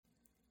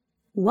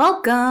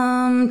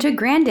Welcome to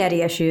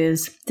Granddaddy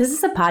Issues. This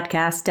is a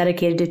podcast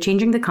dedicated to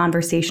changing the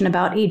conversation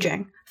about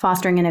aging,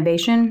 fostering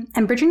innovation,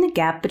 and bridging the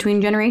gap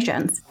between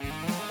generations.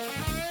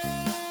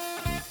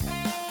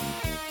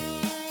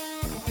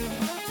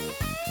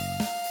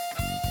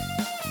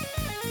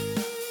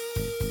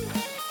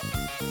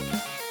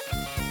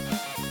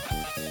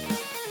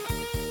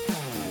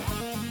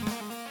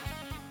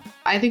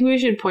 I think we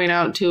should point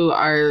out to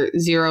our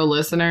 0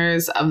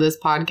 listeners of this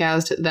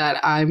podcast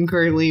that I'm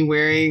currently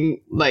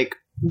wearing like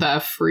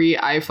the free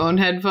iPhone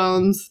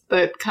headphones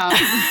that come.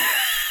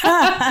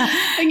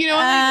 And you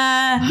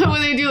know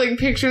when they do like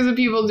pictures of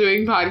people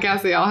doing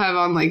podcasts, they all have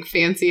on like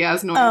fancy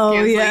ass noise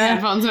canceling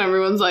headphones, and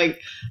everyone's like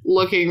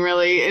looking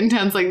really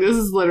intense. Like this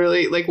is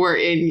literally like we're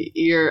in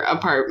your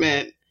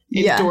apartment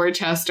in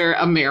Dorchester,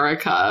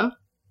 America.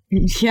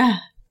 Yeah.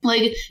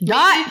 Like,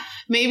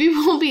 maybe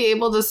we'll be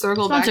able to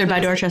circle back. Sponsored by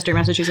Dorchester,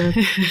 Massachusetts.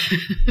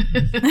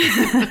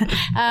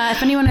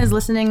 If anyone is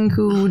listening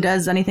who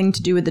does anything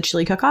to do with the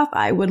chili cook-off,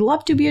 I would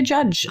love to be a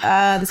judge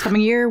this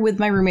coming year with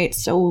my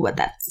roommates. So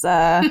that's,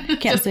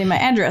 can't say my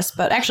address,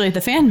 but actually the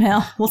fan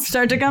mail will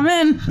start to come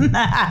in.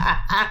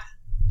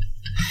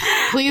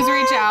 Please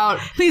reach out.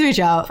 Please reach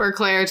out. For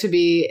Claire to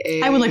be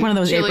a I would like one of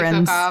those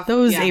aprons. Cook-off.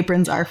 Those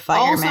aprons are fire,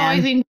 also, man. I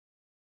think...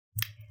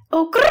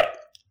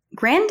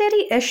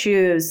 Granddaddy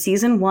Issues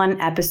Season 1,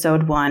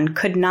 Episode 1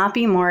 could not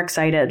be more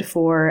excited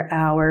for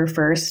our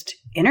first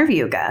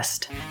interview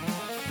guest.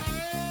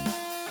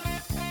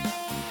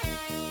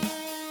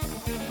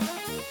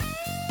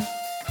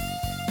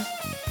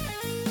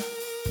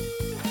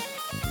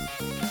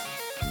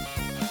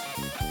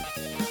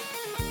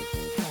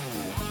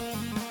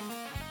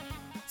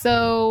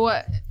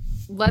 So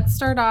let's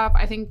start off.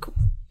 I think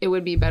it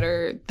would be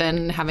better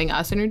than having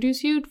us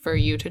introduce you for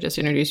you to just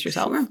introduce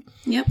yourself. Sure.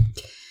 Yep.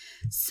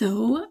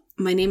 So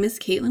my name is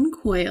Caitlin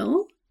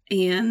Coyle,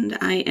 and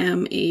I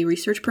am a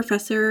research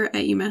professor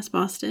at UMass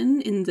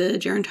Boston in the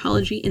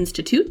Gerontology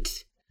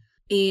Institute.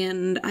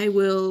 And I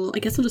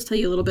guess I'll just tell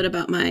you a little bit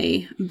about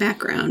my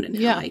background and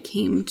how I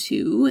came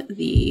to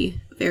the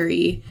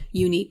very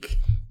unique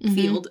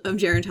field of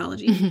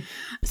gerontology.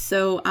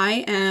 So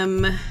I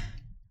am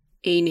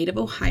a native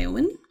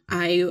Ohioan.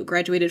 I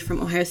graduated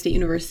from Ohio State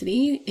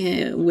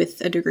University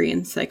with a degree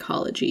in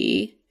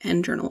psychology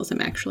and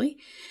journalism, actually.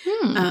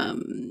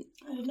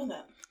 I didn't know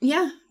that.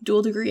 Yeah,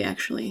 dual degree,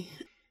 actually.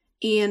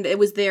 And it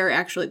was there,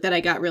 actually, that I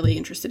got really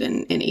interested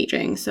in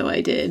aging. So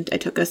I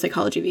took a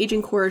psychology of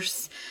aging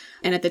course,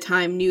 and at the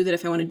time knew that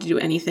if I wanted to do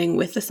anything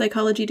with the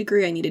psychology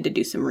degree, I needed to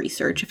do some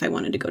research if I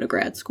wanted to go to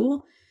grad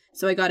school.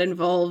 So I got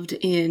involved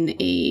in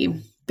a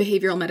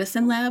behavioral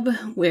medicine lab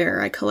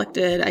where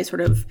I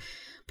sort of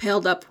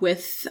paled up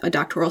with a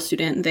doctoral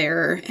student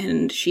there,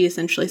 and she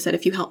essentially said,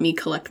 if you help me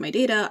collect my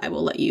data, I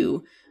will let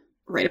you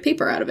write a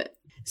paper out of it.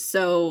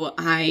 So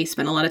I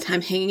spent a lot of time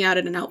hanging out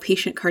at an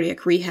outpatient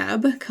cardiac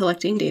rehab,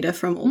 collecting data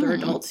from older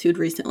adults who'd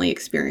recently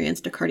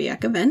experienced a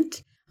cardiac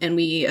event. And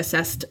we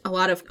assessed a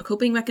lot of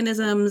coping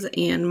mechanisms,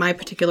 and my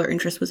particular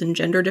interest was in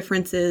gender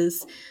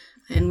differences.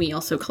 And we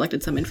also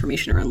collected some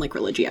information around like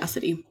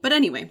religiosity. But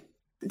anyway,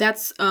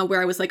 that's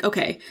where I was like,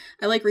 okay,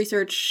 I like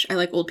research. I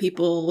like old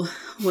people.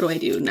 What do I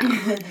do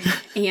now?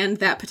 And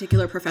that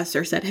particular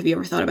professor said, have you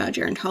ever thought about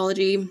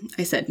gerontology?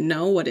 I said,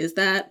 no, what is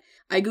that?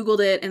 I Googled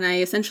it, and I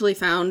essentially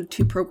found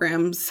 2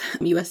 programs,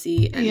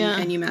 USC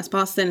and UMass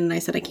Boston, and I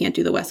said I can't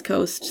do the West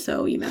Coast,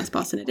 so UMass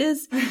Boston it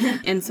is.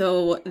 And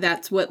so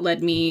that's what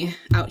led me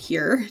out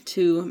here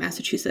to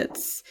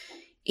Massachusetts,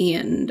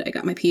 and I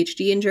got my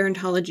PhD in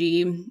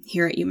gerontology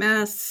here at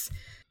UMass,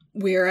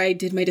 where I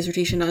did my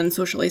dissertation on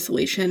social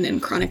isolation and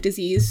chronic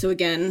disease. So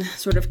again,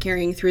 sort of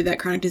carrying through that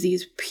chronic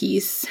disease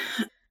piece.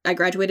 I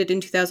graduated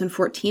in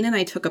 2014, and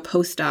I took a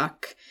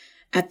postdoc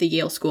at the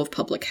Yale School of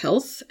Public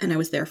Health, and I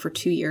was there for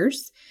 2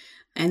 years.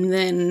 And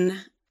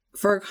then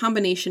for a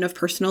combination of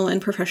personal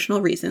and professional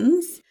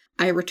reasons,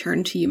 I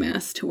returned to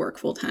UMass to work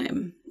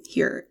full-time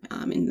here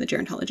in the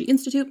Gerontology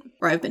Institute,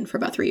 where I've been for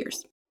about 3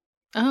 years.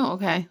 Oh,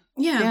 okay.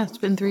 Yeah, it's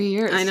been 3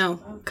 years. I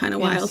know. Kind of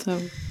wild.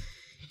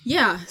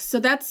 So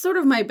that's sort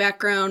of my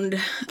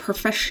background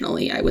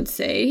professionally, I would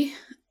say.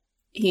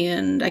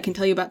 And I can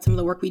tell you about some of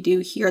the work we do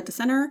here at the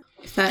center,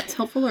 if that's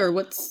helpful, or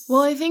what's...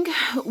 Well, I think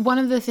one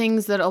of the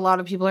things that a lot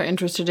of people are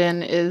interested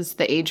in is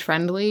the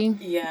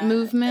age-friendly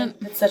movement.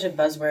 It's such a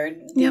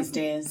buzzword these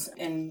days.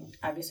 And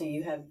obviously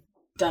you have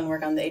done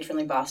work on the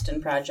Age-Friendly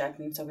Boston project,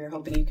 and so we were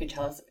hoping you could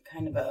tell us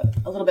kind of a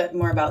little bit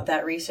more about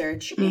that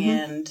research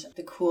and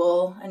the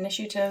cool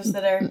initiatives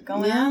that are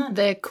going on.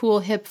 The cool,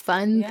 hip,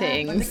 fun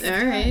things. All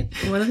right.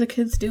 What are the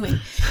kids doing?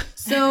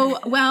 So,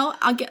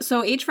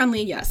 so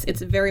age-friendly, yes,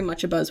 it's very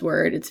much a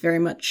buzzword. It's very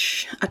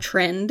much a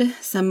trend.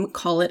 Some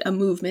call it a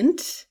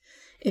movement,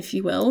 if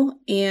you will.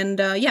 And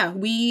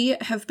we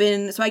have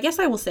been, so I guess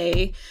I will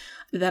say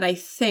that I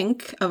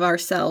think of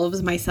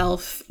ourselves,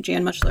 myself,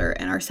 Jan Muchler,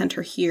 and our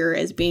center here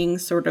as being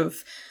sort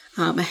of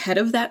ahead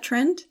of that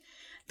trend.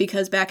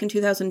 Because back in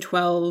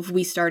 2012,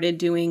 we started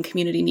doing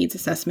community needs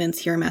assessments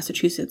here in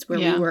Massachusetts, where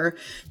we were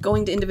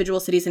going to individual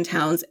cities and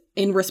towns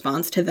in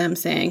response to them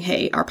saying,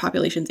 hey, our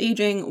population's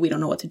aging. We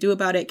don't know what to do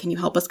about it. Can you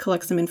help us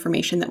collect some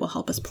information that will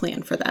help us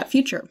plan for that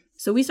future?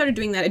 So we started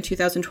doing that in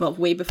 2012,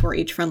 way before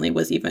age-friendly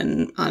was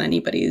even on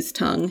anybody's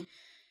tongue.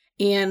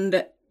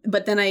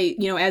 But then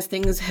as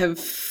things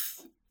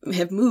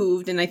have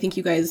moved, and I think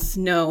you guys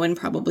know, and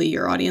probably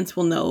your audience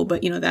will know,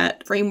 but,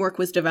 that framework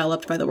was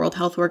developed by the World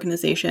Health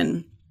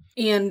Organization.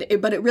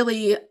 But it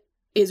really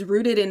is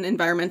rooted in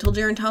environmental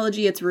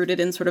gerontology. It's rooted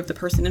in sort of the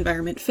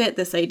person-environment fit,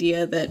 this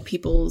idea that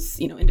people's,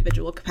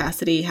 individual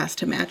capacity has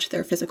to match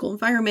their physical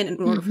environment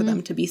in order for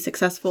them to be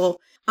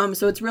successful.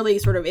 So it's really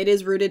it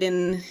is rooted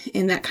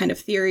in that kind of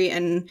theory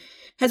and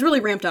has really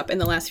ramped up in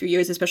the last few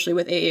years, especially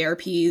with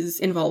AARP's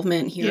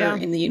involvement here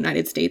in the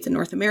United States and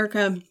North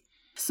America.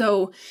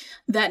 So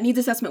that needs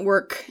assessment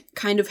work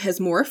kind of has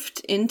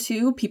morphed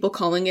into people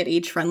calling it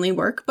age-friendly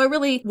work. But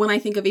really, when I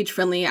think of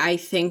age-friendly, I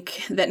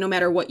think that no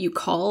matter what you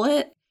call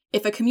it,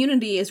 if a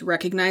community is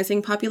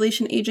recognizing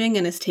population aging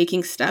and is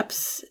taking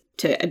steps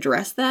to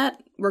address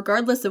that,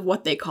 regardless of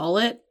what they call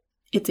it,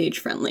 it's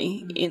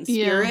age-friendly in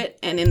spirit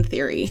and in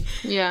theory.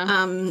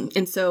 Yeah.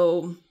 And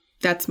so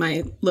that's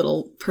my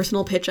little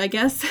personal pitch, I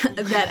guess,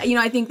 that,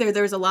 I think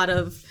there's a lot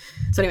of...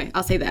 So anyway,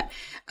 I'll say that.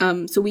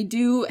 So we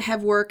do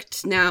have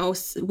worked now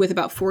with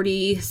about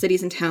 40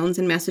 cities and towns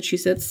in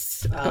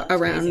Massachusetts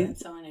around.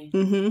 So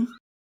many.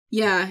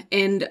 Yeah,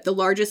 and the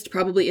largest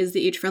probably is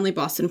the Age-Friendly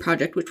Boston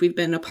Project, which we've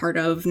been a part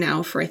of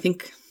now for, I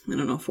think,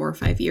 4 or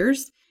 5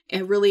 years,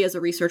 and really as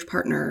a research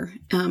partner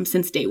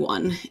since day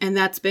one. And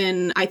that's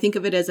been, I think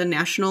of it as a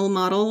national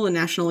model, a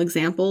national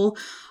example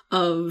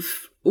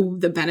of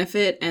the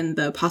benefit and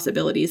the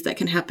possibilities that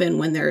can happen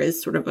when there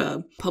is sort of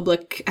a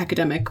public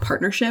academic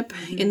partnership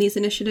in these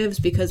initiatives,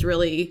 because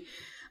really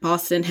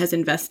Boston has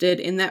invested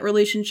in that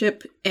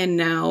relationship and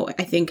now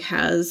I think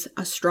has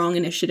a strong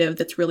initiative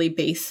that's really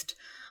based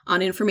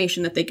on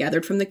information that they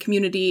gathered from the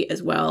community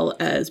as well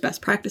as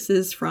best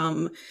practices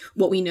from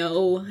what we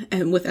know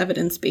and with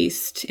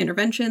evidence-based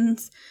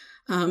interventions.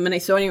 I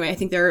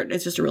think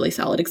it's just a really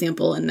solid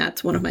example, and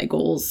that's one of my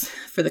goals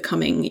for the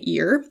coming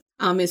year.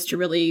 Is to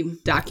really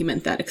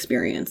document that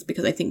experience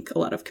because I think a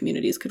lot of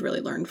communities could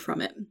really learn from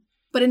it.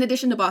 But in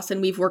addition to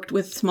Boston, we've worked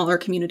with smaller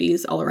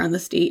communities all around the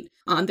state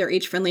on their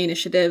age-friendly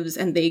initiatives,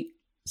 and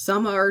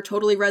some are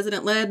totally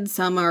resident-led,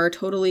 some are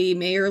totally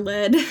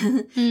mayor-led.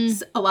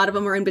 A lot of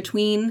them are in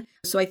between.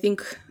 So I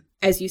think,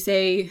 as you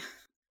say,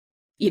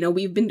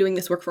 we've been doing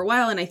this work for a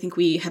while, and I think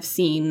we have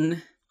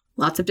seen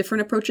lots of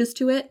different approaches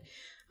to it.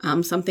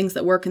 Some things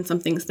that work and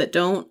some things that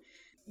don't.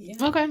 Yeah.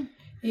 Okay.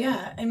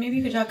 Yeah, and maybe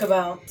you could talk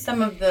about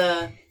some of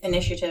the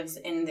initiatives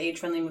in the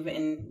age-friendly movement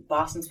in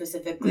Boston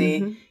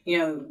specifically.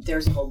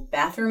 There's a whole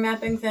bathroom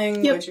mapping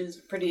thing, which is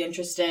pretty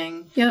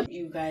interesting. Yep.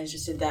 You guys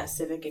just did that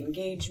civic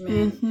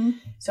engagement.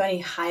 So any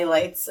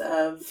highlights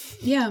of...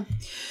 Yeah.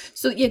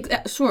 So,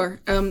 sure.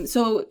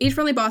 So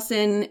Age-Friendly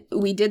Boston,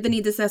 we did the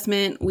needs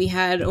assessment. We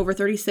had over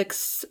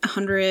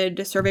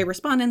 3,600 survey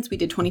respondents. We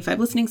did 25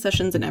 listening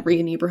sessions in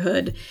every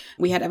neighborhood.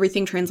 We had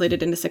everything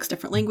translated into 6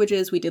 different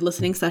languages. We did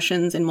listening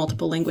sessions in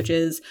multiple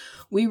languages.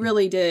 We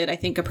really did, I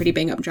think, a pretty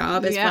bang-up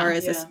job as far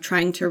as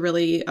trying to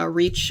really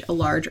reach a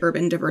large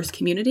urban diverse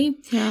community.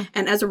 Yeah.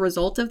 And as a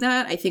result of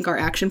that, I think our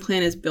action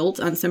plan is built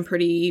on some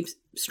pretty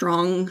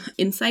strong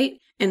insight.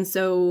 And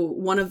so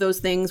one of those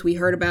things we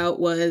heard about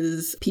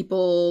was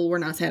people were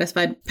not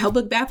satisfied.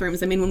 Public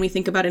bathrooms. I mean, when we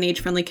think about an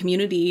age-friendly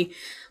community,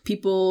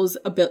 people's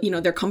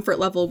their comfort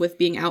level with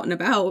being out and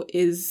about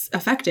is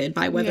affected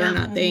by whether or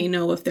not they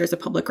know if there's a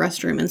public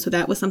restroom. And so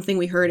that was something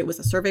we heard. It was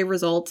a survey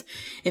result.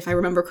 If I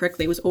remember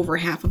correctly, it was over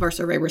half of our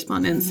survey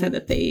respondents said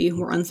that they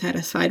were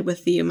unsatisfied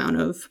with the amount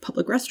of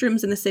public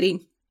restrooms in the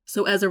city.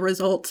 So as a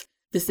result,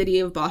 the city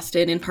of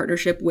Boston, in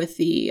partnership with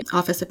the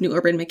Office of New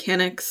Urban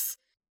Mechanics,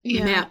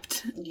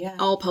 mapped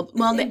all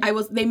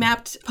they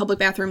mapped public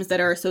bathrooms that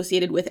are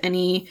associated with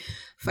any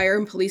fire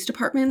and police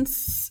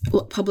departments,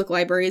 public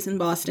libraries in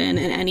Boston,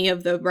 and any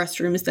of the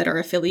restrooms that are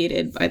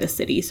affiliated by the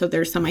city. So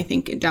there's some, I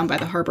think, down by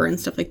the harbor and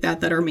stuff like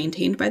that are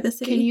maintained by the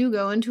city. Can you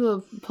go into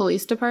a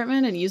police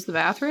department and use the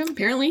bathroom?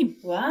 Apparently.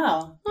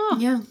 Wow. Oh,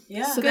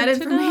 yeah. So that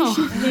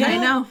information, I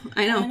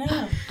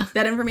know.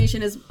 That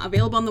information is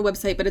available on the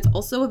website, but it's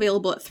also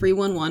available at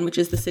 311, which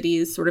is the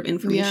city's sort of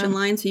information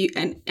line. So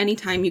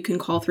anytime you can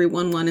call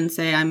 311 and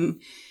say, I'm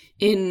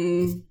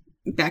in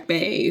Back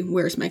Bay,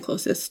 where's my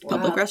closest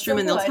public restroom?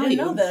 And they'll tell you. I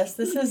didn't know this.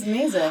 This is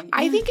amazing.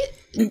 I think,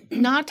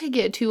 not to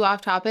get too off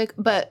topic,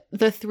 but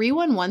the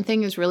 311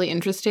 thing is really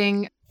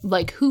interesting.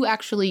 Like, who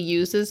actually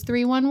uses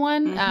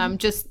 311?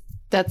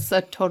 That's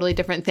a totally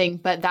different thing.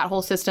 But that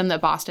whole system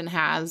that Boston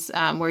has,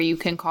 where you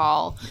can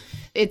call,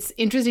 it's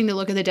interesting to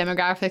look at the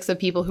demographics of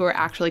people who are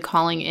actually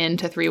calling in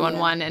to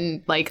 311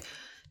 and like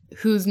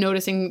who's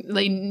noticing.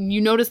 Like, you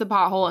notice the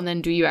pothole, and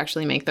then do you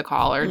actually make the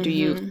call, or do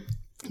you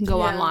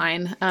go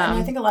online. And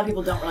I think a lot of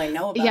people don't really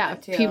know about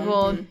it, too.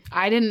 People,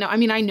 I didn't know. I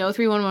mean, I know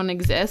 311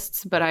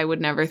 exists, but I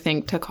would never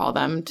think to call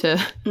them to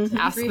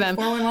ask them.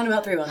 411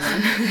 about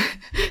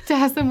 311. To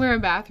ask them where a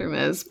bathroom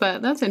is,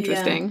 but that's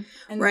interesting. Yeah.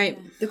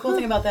 And the cool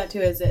thing about that,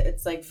 too, is that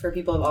it's, like, for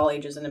people of all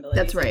ages and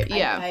abilities. That's right,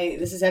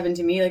 This has happened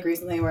to me, like,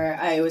 recently where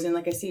I was in,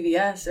 like, a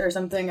CVS or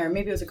something, or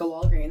maybe it was, like, a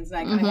Walgreens, and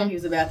I had to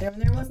use the bathroom,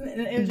 and there wasn't...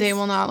 It was they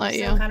will not let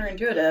you. So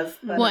counterintuitive.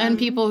 But, well, and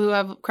people who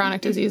have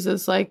chronic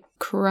diseases like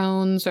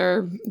Crohn's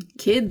or...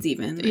 Kids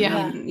even.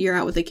 I mean, you're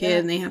out with a kid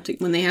and they have to,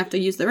 when they have to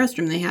use the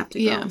restroom, they have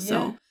to go.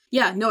 So,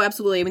 no,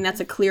 absolutely. I mean,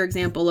 that's a clear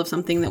example of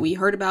something that we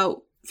heard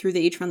about through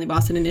the Age-Friendly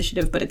Boston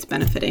initiative, but it's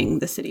benefiting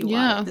the city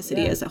the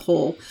city as a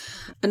whole.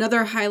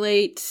 Another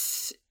highlight,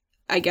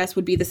 I guess,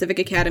 would be the Civic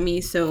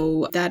Academy.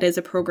 So that is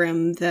a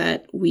program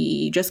that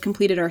we just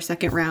completed our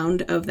second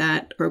round of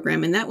that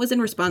program. And that was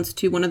in response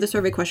to one of the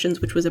survey questions,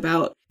 which was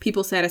about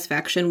people's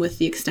satisfaction with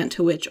the extent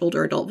to which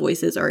older adult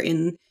voices are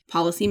in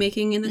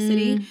policymaking in the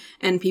city.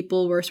 And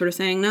people were sort of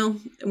saying, no,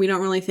 we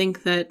don't really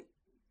think that,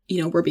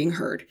 we're being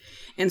heard.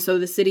 And so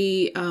the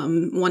city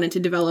wanted to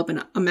develop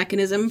a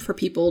mechanism for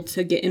people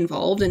to get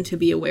involved and to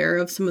be aware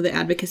of some of the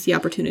advocacy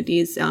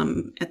opportunities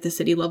at the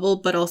city level,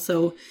 but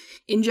also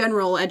in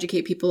general,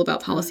 educate people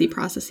about policy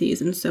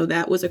processes. And so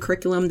that was a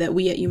curriculum that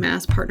we at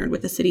UMass partnered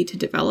with the city to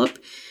develop.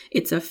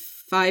 It's a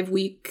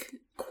 5-week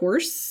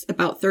course,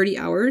 about 30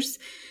 hours.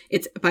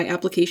 It's by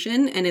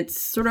application, and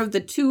it's sort of the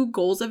two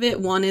goals of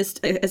it. One is,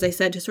 as I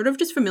said, to sort of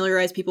just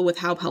familiarize people with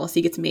how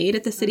policy gets made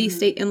at the city,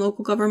 state, and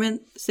local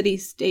government, city,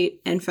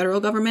 state, and federal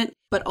government,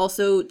 but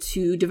also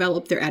to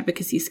develop their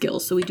advocacy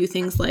skills. So we do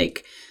things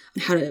like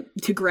how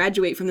to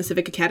graduate from the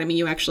Civic Academy,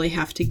 you actually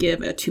have to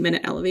give a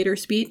 2-minute elevator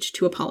speech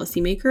to a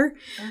policymaker.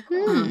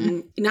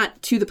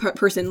 Not to the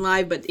person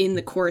live, but in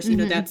the course,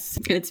 it's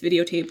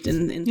videotaped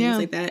and things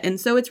like that. And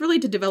so it's really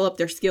to develop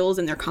their skills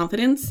and their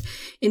confidence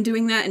in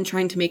doing that and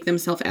trying to make them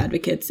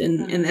self-advocates.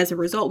 And as a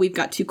result, we've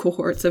got 2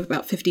 cohorts of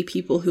about 50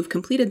 people who've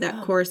completed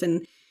that course.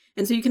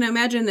 And so you can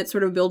imagine it's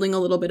sort of building a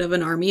little bit of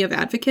an army of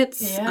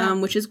advocates,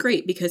 which is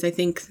great because I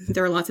think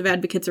there are lots of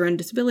advocates around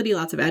disability,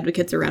 lots of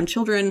advocates around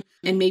children,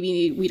 and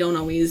maybe we don't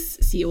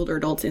always see older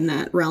adults in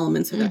that realm.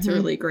 And so that's a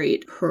really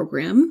great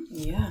program.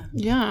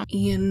 Yeah.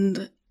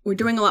 And we're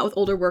doing a lot with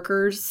older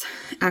workers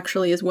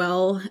actually as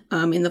well.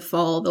 In the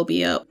fall, there'll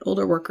be a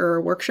older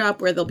worker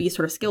workshop where there'll be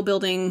sort of skill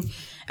building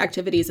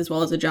activities as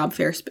well as a job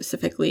fair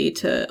specifically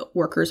to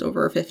workers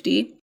over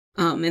 50.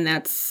 And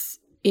that's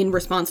in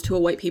response to a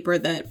white paper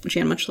that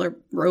Jan Mutchler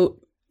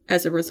wrote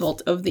as a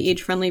result of the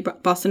Age-Friendly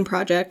Boston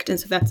Project. And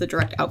so that's a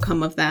direct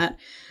outcome of that.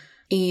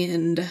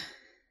 And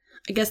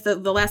I guess the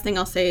last thing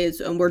I'll say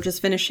is we're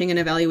just finishing an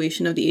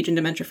evaluation of the Age and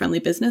Dementia-Friendly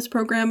Business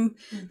Program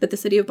that the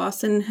City of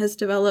Boston has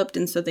developed.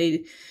 And so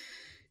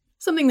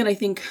something that I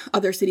think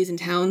other cities and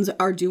towns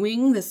are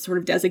doing, this sort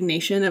of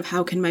designation of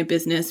how can my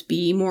business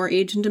be more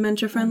age and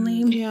dementia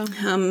friendly.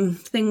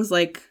 Things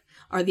like,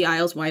 are the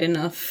aisles wide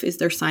enough? Is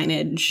there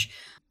signage?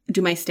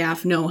 Do my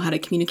staff know how to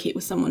communicate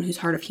with someone who's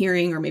hard of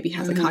hearing or maybe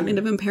has a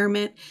cognitive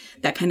impairment?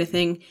 That kind of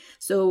thing.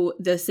 So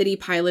the city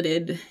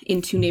piloted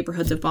in 2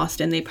 neighborhoods of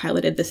Boston, they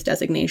piloted this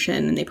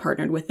designation and they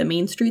partnered with the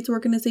Main Streets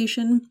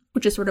organization,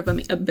 which is sort of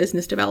a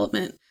business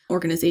development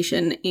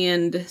organization.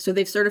 And so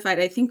they've certified,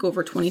 I think,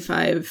 over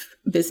 25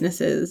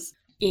 businesses.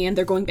 And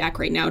they're going back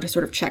right now to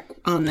sort of check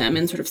on them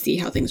and sort of see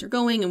how things are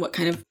going and what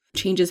kind of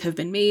changes have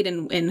been made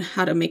and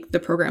how to make the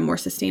program more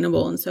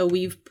sustainable. And so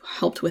we've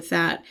helped with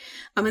that.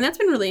 And that's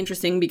been really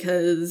interesting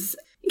because,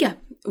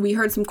 we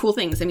heard some cool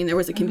things. I mean, there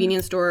was a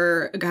convenience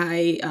store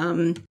guy,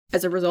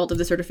 as a result of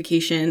the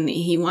certification,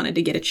 he wanted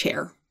to get a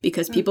chair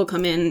because people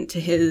come in to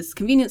his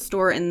convenience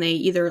store and they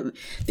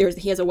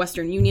he has a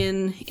Western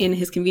Union in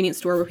his convenience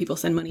store where people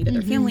send money to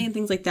their family and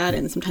things like that.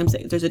 And sometimes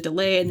there's a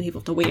delay and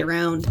people have to wait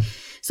around.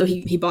 So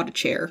he bought a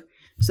chair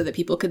so that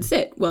people could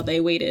sit while they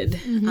waited.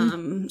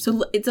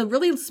 So it's a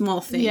really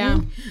small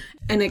thing.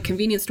 And a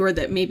convenience store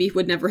that maybe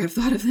would never have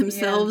thought of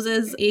themselves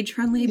as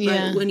age-friendly.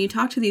 But when you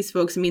talk to these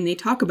folks, I mean, they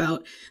talk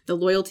about the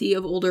loyalty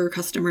of older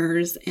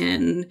customers.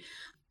 And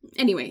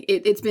anyway,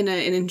 it's been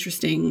an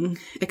interesting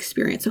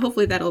experience. So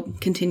hopefully that'll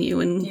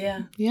continue. And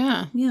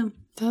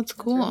That's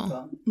cool. Really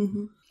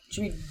cool.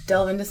 Should we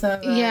delve into some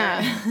of that?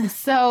 Yeah.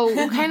 So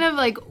kind of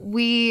like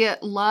we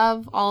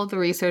love all of the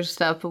research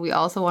stuff, but we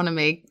also want to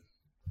make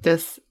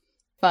this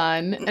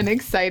fun and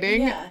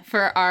exciting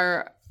for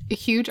our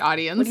huge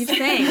audience. What are you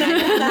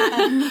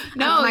saying?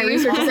 No, my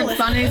research isn't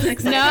fun.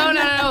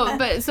 No.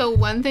 But so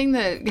one thing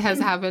that has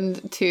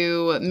happened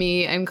to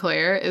me and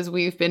Claire is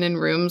we've been in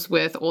rooms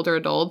with older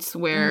adults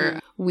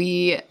where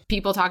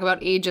people talk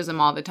about ageism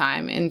all the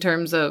time in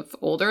terms of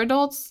older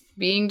adults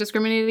being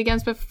discriminated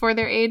against before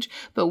their age,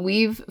 but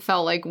we've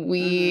felt like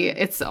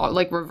it's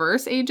like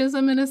reverse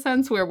ageism in a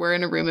sense where we're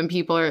in a room and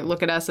people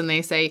look at us and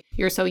they say,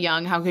 you're so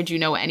young, how could you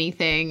know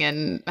anything,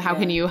 and how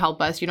can you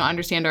help us? You don't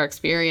understand our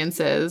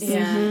experiences.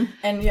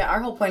 And our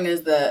whole point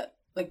is that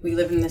like we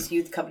live in this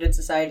youth coveted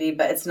society,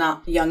 but it's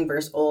not young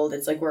versus old.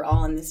 It's like we're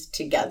all in this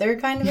together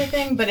kind of a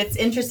thing. But it's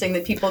interesting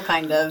that people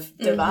kind of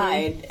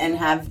divide and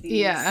have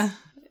these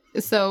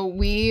So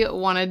we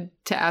wanted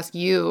to ask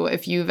you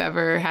if you've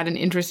ever had an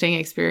interesting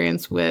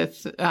experience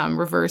with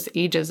reverse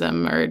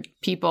ageism, or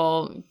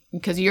people,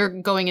 because you're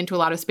going into a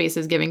lot of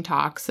spaces giving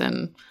talks,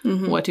 and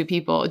what do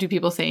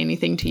people say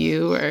anything to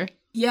you, or?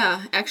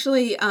 Yeah,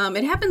 actually,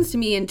 it happens to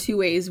me in two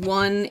ways.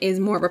 One is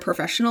more of a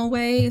professional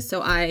way.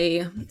 So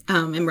I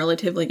am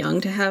relatively young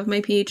to have my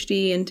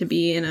PhD and to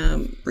be in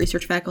a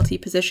research faculty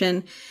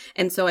position.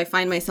 And so I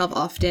find myself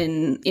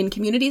often in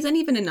communities and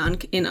even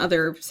in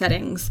other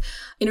settings,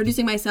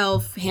 introducing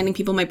myself, handing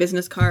people my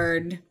business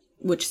card,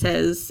 which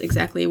says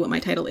exactly what my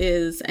title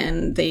is,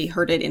 and they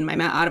heard it in my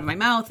out of my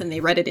mouth, and they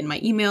read it in my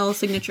email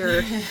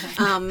signature,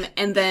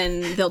 and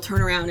then they'll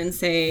turn around and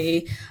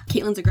say,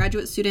 "Caitlin's a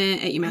graduate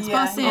student at UMass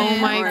Boston," oh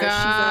my or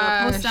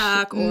gosh, "She's a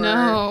postdoc," or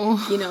no.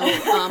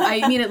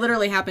 I mean, it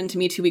literally happened to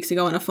me 2 weeks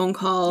ago on a phone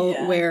call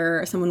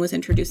where someone was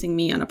introducing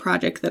me on a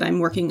project that I'm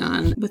working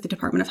on with the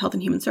Department of Health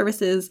and Human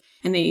Services,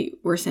 and they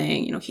were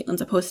saying,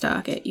 Caitlin's a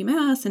postdoc at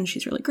UMass, and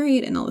she's really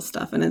great, and all this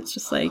stuff, and it's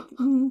just like,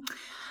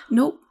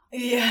 nope.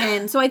 Yeah.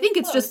 And so I think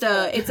it's just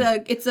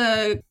it's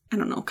a I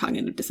don't know,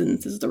 cognitive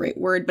dissonance is the right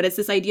word, but it's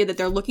this idea that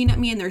they're looking at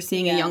me and they're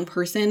seeing a young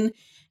person,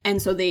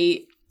 and so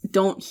they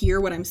don't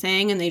hear what I'm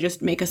saying, and they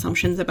just make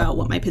assumptions about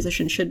what my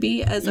position should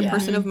be as a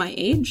person of my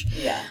age.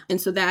 Yeah. And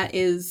so that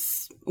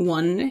is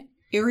one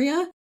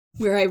area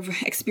where I've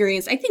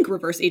experienced, I think,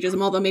 reverse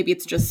ageism, although maybe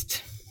it's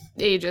just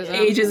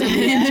ageism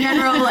in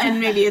general,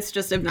 and maybe it's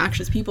just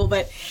obnoxious people,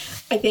 but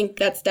I think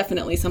that's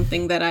definitely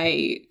something that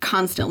I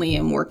constantly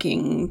am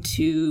working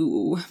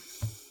to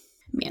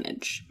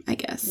manage, I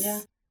guess.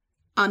 Yeah.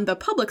 On the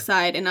public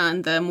side and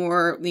on the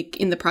more, like,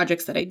 in the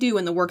projects that I do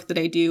and the work that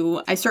I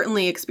do, I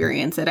certainly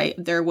experience it.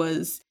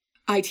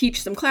 I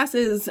teach some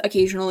classes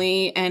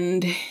occasionally,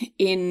 and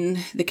in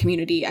the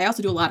community, I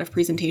also do a lot of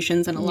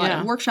presentations and a lot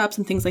of workshops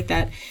and things like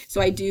that.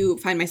 So I do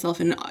find myself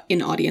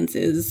in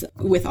audiences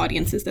with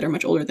audiences that are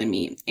much older than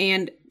me.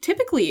 And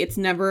typically it's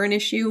never an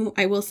issue.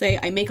 I will say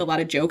I make a lot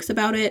of jokes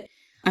about it.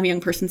 I'm a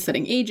young person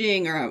studying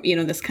aging, or,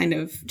 this kind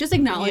of just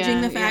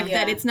acknowledging the fact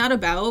that it's not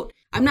about,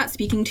 I'm not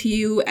speaking to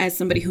you as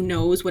somebody who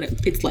knows what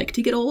it's like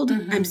to get old.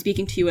 I'm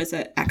speaking to you as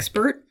an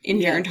expert in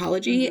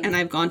gerontology, and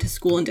I've gone to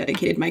school and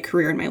dedicated my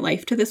career and my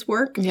life to this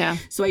work. Yeah.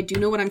 So I do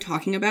know what I'm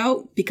talking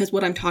about, because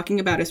what I'm talking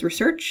about is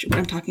research, what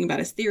I'm talking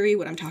about is theory,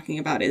 what I'm talking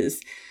about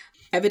is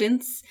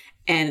evidence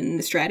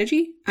and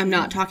strategy. I'm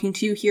not talking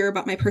to you here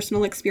about my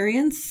personal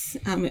experience,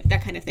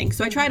 that kind of thing.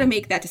 So I try to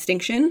make that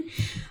distinction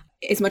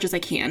as much as I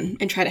can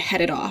and try to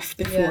head it off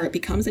before it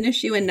becomes an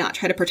issue, and not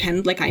try to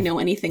pretend like I know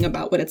anything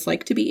about what it's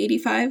like to be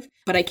 85.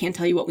 But I can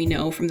tell you what we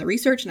know from the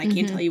research, and I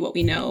can tell you what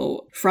we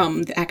know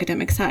from the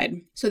academic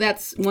side. So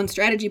that's one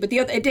strategy. But the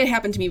other, it did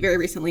happen to me very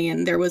recently,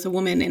 and there was a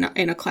woman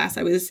in a class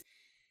I was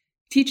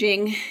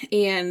teaching,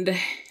 and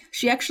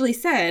she actually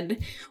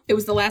said, it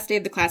was the last day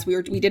of the class,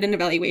 we did an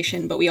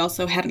evaluation, but we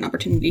also had an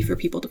opportunity for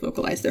people to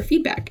vocalize their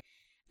feedback.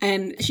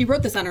 And she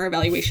wrote this on her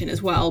evaluation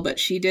as well, but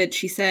she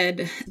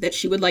said that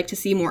she would like to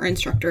see more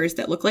instructors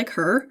that look like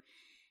her,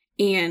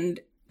 and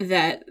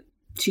that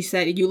she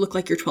said, "You look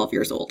like you're 12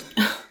 years old."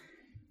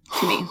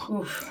 To me.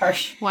 Oof,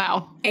 harsh.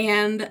 Wow.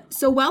 And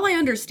so while I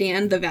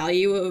understand the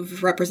value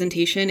of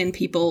representation in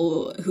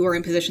people who are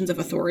in positions of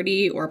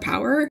authority or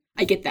power,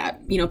 I get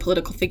that,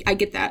 political I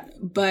get that.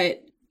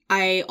 But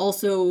I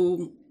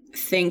also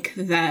think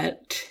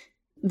that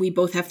we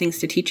both have things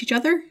to teach each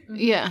other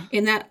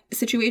in that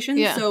situation.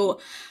 Yeah. So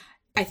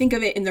I think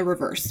of it in the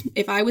reverse.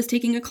 If I was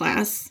taking a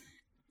class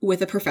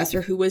with a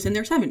professor who was in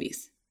their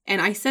 70s, and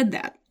I said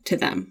that to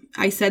them,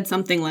 I said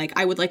something like,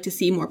 "I would like to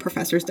see more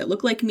professors that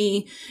look like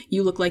me.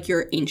 You look like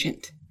you're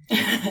ancient."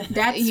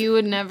 You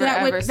would never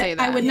ever say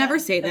that. I would never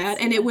say that,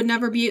 and it would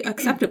never be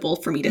acceptable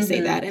for me to say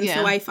that. And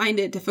so I find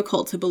it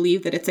difficult to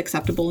believe that it's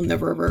acceptable in the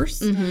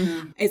reverse.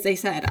 As I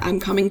said,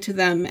 I'm coming to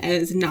them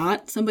as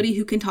not somebody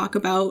who can talk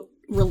about,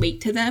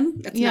 relate to them.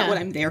 That's not what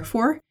I'm there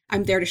for.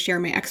 I'm there to share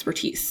my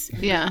expertise.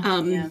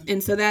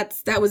 And so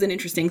that was an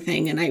interesting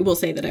thing, and I will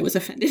say that I was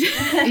offended.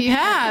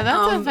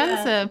 That's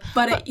offensive.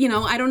 But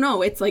I don't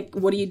know. It's like,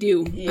 what do you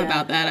do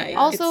about that?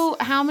 Also,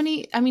 how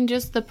many,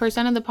 just the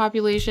percent of the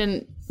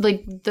population,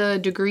 like the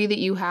degree that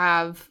you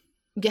have,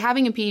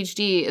 having a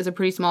PhD is a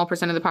pretty small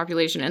percent of the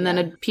population, and then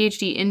a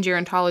PhD in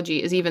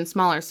gerontology is even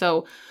smaller.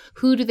 So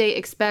who do they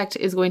expect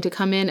is going to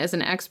come in as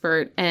an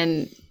expert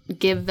and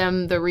give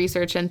them the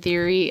research and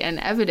theory and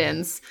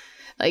evidence?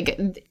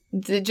 Like,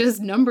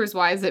 just numbers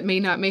wise, it may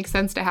not make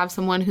sense to have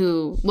someone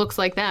who looks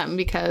like them,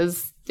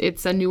 because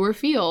it's a newer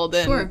field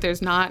and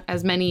there's not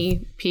as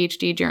many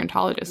PhD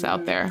gerontologists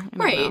out there.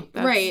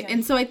 Right.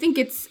 And so I think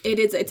it's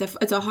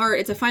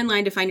a fine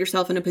line to find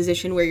yourself in a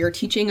position where you're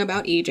teaching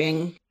about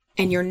aging,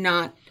 and you're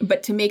not,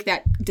 but to make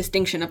that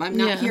distinction of, I'm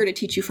not here to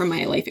teach you from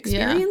my life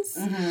experience,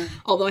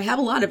 although I have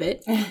a lot of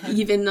it,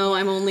 even though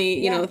I'm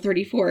only,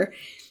 34.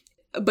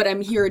 But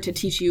I'm here to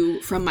teach you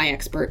from my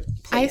expert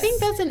place. I think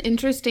that's an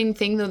interesting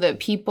thing, though, that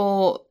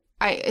people,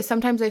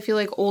 sometimes I feel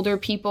like older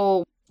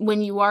people,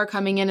 when you are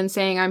coming in and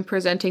saying, I'm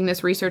presenting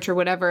this research or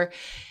whatever,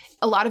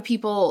 a lot of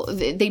people,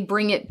 they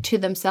bring it to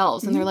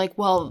themselves and they're like,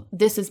 well,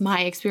 this is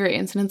my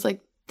experience. And it's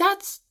like,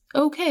 that's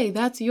okay,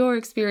 that's your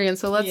experience.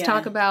 So let's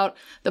talk about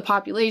the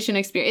population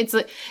experience.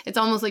 It's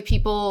almost like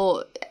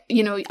people,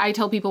 you know, I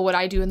tell people what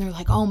I do and they're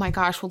like, oh my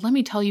gosh, well, let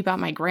me tell you about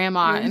my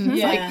grandma. And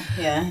it's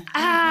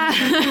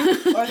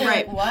or they're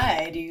like,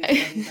 why do you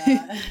think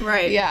that?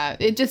 Right. Yeah.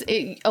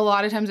 A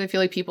lot of times I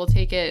feel like people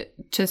take it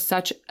to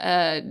such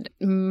a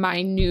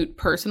minute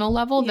personal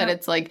level that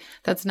it's like,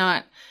 that's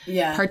not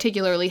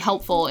particularly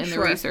helpul in the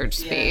research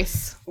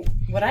space.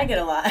 What I get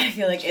a lot, I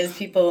feel like, is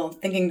people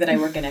thinking that I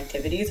work in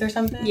activities or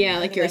something. Yeah,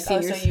 like you're a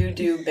senior. Oh, so you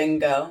do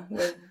bingo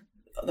with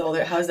the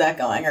older, how's that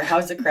going? Or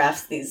how's the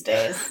crafts these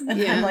days?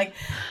 And I'm like,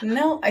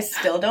 no, I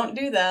still don't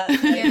do that.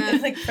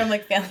 It's like from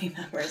like family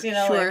members, you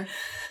know? Sure.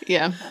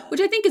 Like,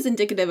 which I think is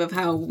indicative of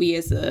how we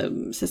as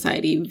a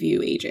society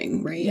view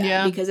aging, right?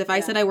 Yeah. Because if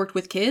I said I worked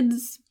with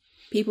kids,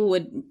 people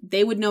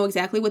would know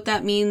exactly what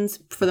that means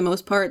for the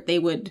most part. They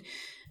would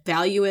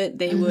value it.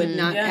 They would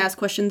not ask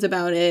questions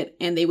about it.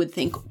 And they would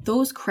think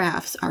those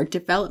crafts are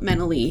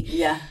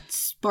developmentally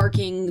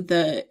sparking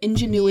the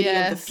ingenuity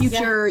of the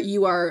future.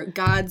 You are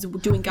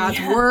doing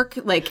God's work.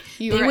 Like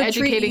you are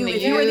educating the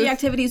youth. If you were the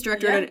activities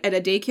director at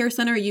a daycare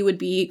center, you would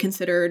be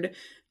considered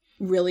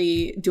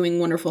really doing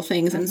wonderful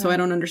things. And so I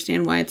don't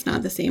understand why it's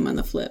not the same on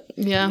the flip.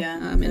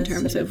 In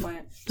terms of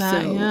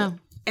that,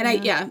 and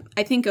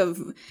I think of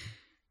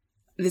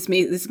this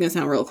is going to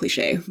sound real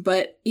cliche,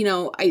 but you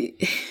know,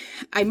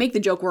 I make the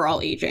joke we're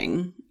all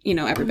aging, you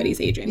know, everybody's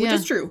aging, which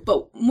is true,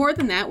 but more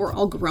than that, we're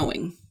all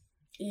growing.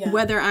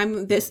 Whether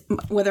I'm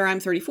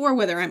 34,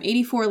 whether I'm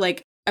 84,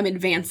 like I'm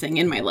advancing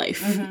in my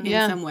life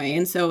in some way.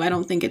 And so I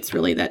don't think it's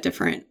really that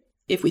different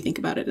if we think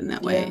about it in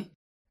that way.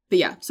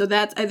 But so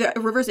that's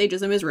reverse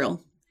ageism is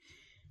real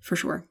for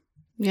sure.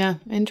 Yeah.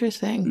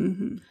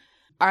 Interesting.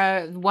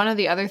 One of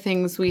the other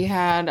things we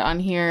had on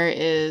here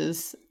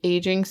is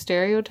aging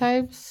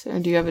stereotypes. Or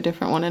do you have a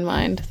different one in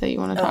mind that you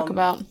want to talk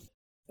about?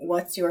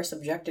 What's your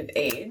subjective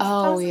age?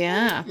 Oh, possibly?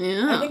 yeah.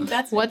 I think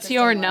that's what's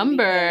your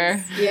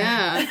number?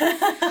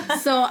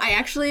 So I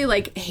actually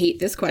hate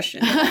this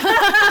question. Comes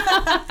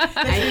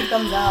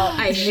out.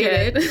 I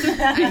hate it.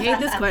 I hate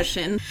this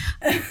question.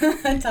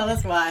 Tell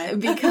us why.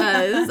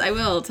 Because I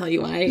will tell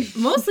you why.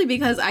 Mostly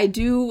because I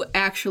do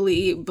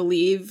actually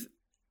believe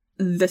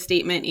the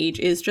statement age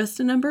is just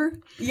a number.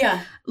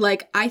 Yeah.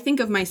 Like, I think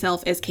of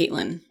myself as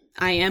Caitlin.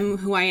 I am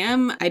who I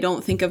am. I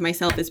don't think of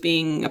myself as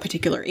being a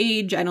particular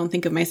age. I don't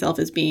think of myself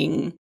as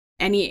being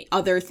any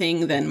other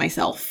thing than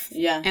myself.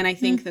 Yeah. And I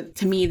think that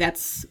to me,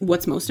 that's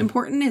what's most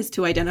important is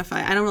to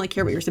identify. I don't really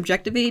care what your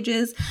subjective age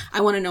is.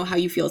 I want to know how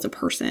you feel as a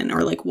person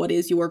or like, what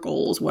is your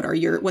goals?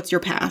 What's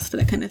your past?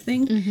 That kind of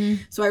thing.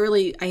 So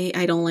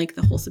I don't like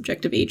the whole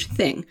subjective age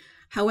thing.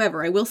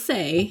 However, I will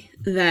say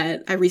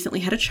that I recently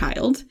had a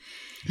child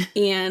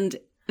and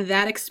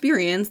that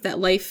experience, that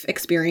life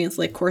experience,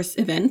 like course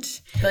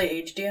event, really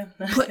aged you.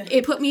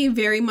 It put me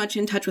very much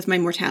in touch with my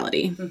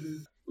mortality,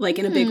 like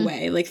in a big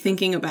way, like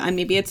thinking about, and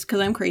maybe it's because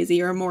I'm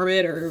crazy or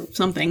morbid or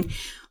something,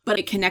 but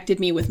it connected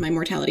me with my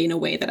mortality in a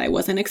way that I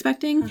wasn't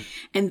expecting.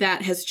 And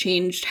that has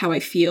changed how I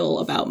feel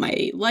about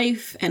my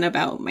life and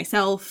about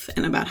myself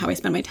and about how I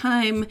spend my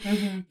time.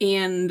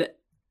 And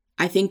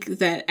I think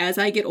that as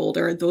I get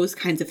older, those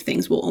kinds of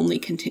things will only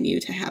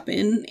continue to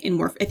happen in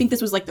more. I think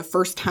this was like the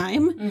first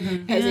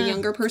time as a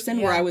younger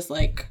person where I was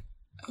like,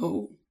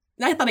 oh,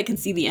 I thought I could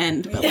see the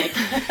end, but like,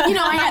 you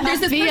know, there's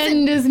this the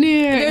end is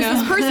near. There's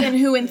this person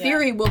who in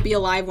theory will be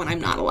alive when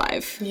I'm not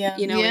alive.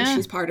 You know, and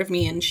she's part of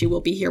me and she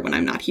will be here when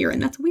I'm not here.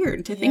 And that's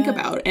weird to think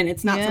about. And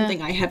it's not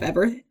something I have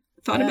ever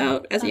thought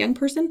about as a young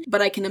person,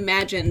 but I can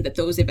imagine that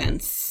those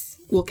events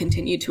will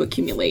continue to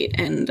accumulate.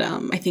 And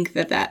I think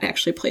that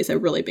actually plays a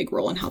really big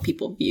role in how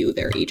people view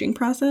their aging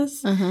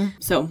process.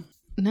 So.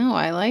 No,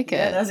 I like it.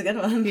 Yeah, that was a good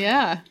one.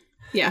 Yeah.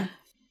 Yeah.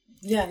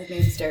 Yeah,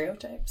 maybe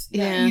stereotypes.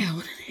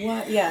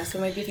 Yeah. So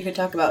maybe if you could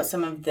talk about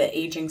some of the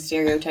aging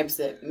stereotypes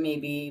that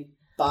maybe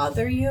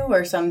bother you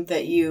or some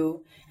that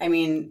you, I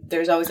mean,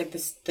 there's always like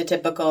the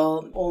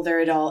typical older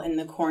adult in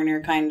the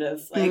corner kind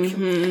of like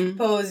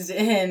posed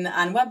in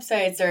on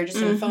websites or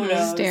just in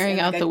photos. Staring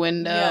out the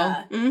window.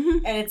 Yeah.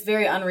 And it's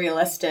very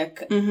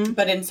unrealistic,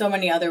 but in so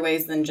many other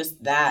ways than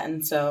just that.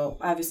 And so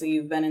obviously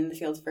you've been in the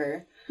field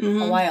for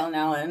a while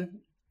now. And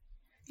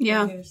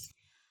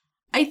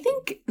I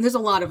think there's a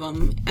lot of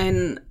them.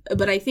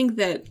 But I think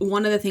that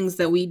one of the things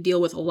that we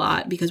deal with a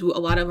lot, because a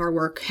lot of our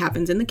work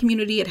happens in the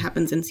community, it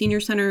happens in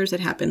senior centers, it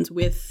happens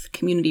with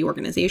community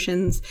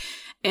organizations,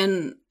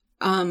 and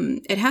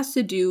it has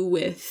to do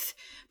with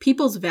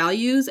people's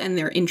values and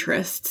their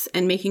interests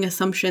and making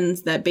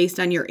assumptions that based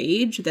on your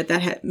age,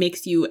 that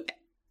makes you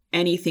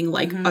anything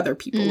like other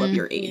people of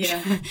your age.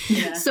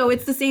 So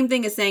it's the same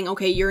thing as saying,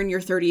 okay, you're in your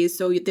 30s,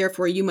 so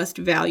therefore you must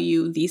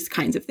value these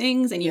kinds of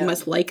things and you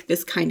must like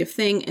this kind of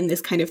thing and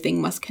this kind of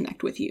thing must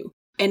connect with you.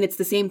 And it's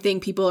the same thing.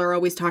 People are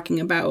always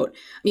talking about,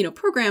 you know,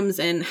 programs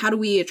and how do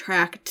we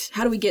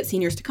get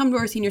seniors to come to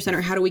our senior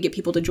center? How do we get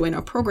people to join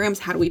our programs?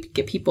 How do we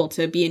get people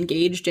to be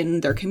engaged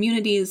in their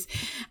communities?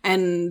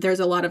 And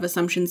there's a lot of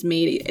assumptions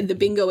made. The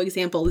bingo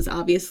example is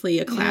obviously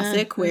a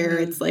classic where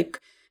it's like,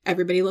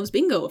 everybody loves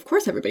bingo. Of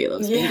course, everybody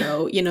loves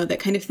bingo, you know,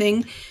 that kind of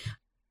thing.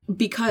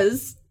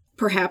 because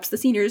perhaps the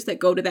seniors that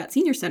go to that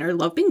senior center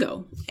love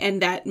bingo.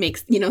 And that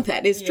makes,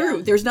 that is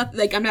true. There's not,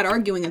 I'm not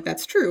arguing that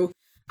that's true.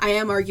 I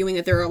am arguing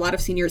that there are a lot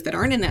of seniors that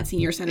aren't in that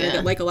senior center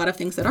that like a lot of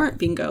things that aren't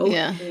bingo.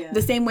 Yeah.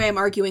 The same way I'm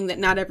arguing that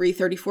not every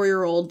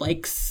 34-year-old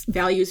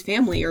values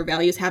family or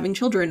values having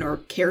children or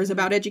cares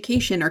about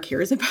education or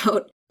cares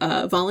about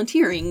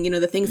volunteering,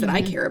 the things that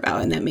I care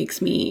about. And that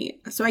makes me...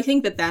 So I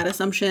think that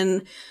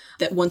assumption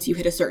that once you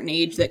hit a certain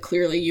age that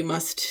clearly you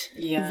must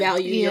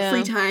value your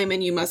free time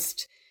and you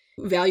must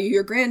value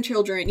your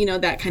grandchildren,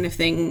 that kind of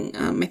thing.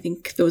 I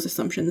think those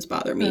assumptions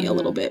bother me a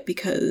little bit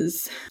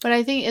because... But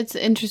I think it's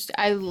interesting.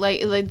 I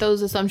like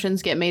those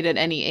assumptions get made at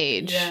any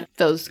age. Yeah.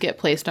 Those get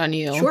placed on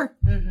you. Sure.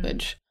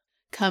 Which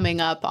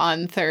coming up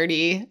on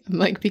 30,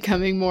 I'm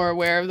becoming more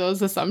aware of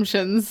those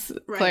assumptions.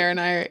 Right. Claire and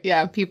I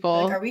are, people...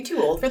 are we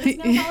too old for this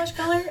nail polish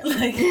color?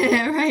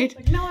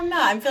 Right. No, I'm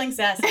not. I'm feeling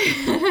sassy.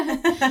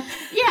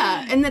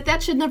 Yeah, and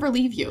that should never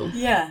leave you.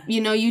 Yeah.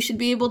 You should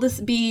be able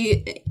to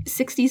be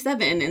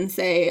 67 and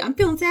say, I'm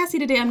feeling sassy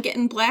today, I'm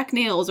getting black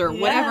nails or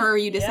whatever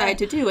you decide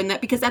to do. And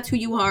because that's who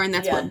you are and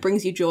that's what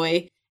brings you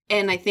joy.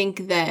 And I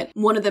think that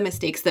one of the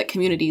mistakes that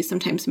communities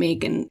sometimes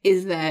make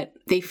is that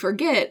they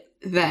forget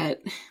that...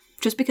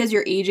 Just because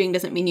you're aging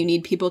doesn't mean you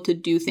need people to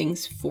do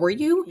things for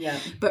you,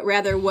 but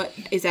rather what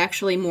is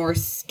actually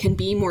can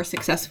be more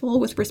successful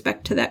with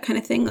respect to that kind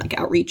of thing, like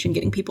outreach and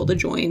getting people to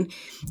join,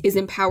 is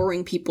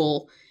empowering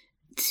people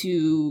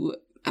to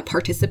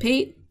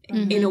participate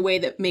in a way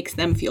that makes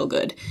them feel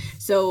good.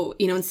 So,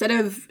 instead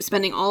of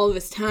spending all of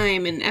this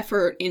time and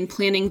effort in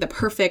planning the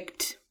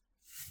perfect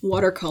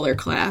watercolor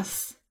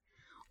class,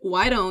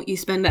 why don't you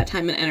spend that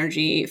time and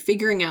energy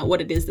figuring out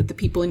what it is that the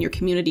people in your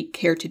community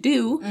care to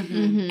do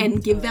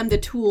and give them the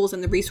tools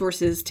and the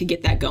resources to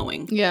get that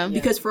going? Yeah.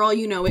 Because for all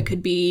you know, it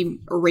could be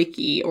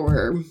Reiki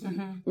or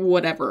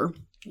whatever,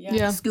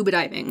 scuba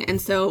diving. And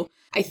so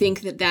I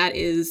think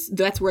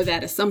that's where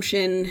that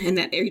assumption and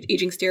that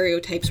aging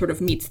stereotype sort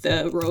of meets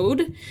the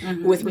road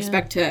with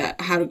respect to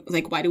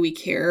why do we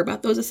care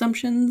about those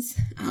assumptions?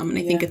 And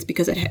I think it's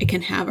because it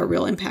can have a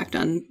real impact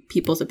on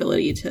people's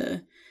ability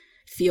to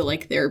feel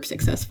like they're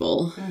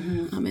successful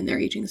in their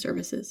aging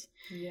services.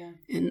 Yeah.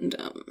 And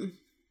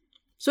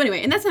so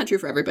anyway, and that's not true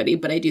for everybody,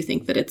 but I do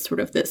think that it's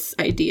sort of this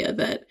idea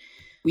that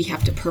we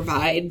have to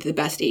provide the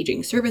best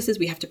aging services.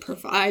 We have to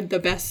provide the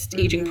best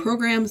aging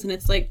programs. And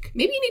it's like,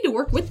 maybe you need to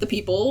work with the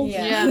people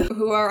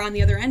who are on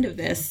the other end of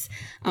this.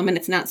 And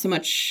it's not so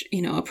much,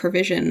 a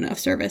provision of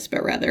service,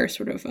 but rather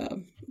sort of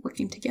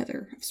working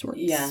together of sorts.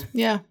 Yeah.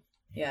 Yeah.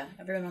 Yeah.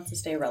 Everyone wants to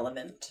stay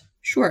relevant.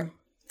 Sure.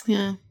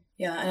 Yeah.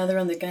 Yeah, another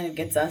one that kind of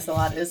gets us a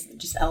lot is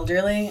just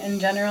elderly in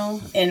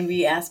general. And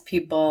we ask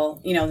people,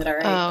 that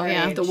are our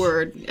age, the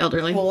word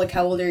elderly. Well,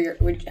 how old are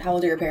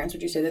your parents?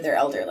 Would you say that they're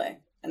elderly?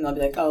 And they'll be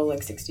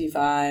like,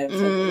 65,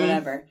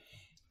 whatever.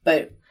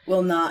 But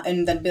will not,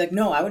 and then be like,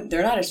 no,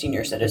 they're not a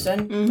senior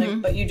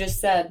citizen. But you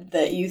just said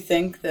that you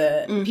think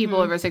that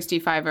people over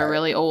 65 are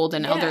really old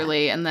and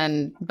elderly,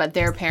 but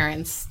their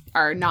parents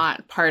are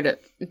not part of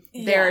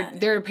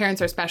their parents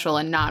are special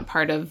and not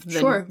part of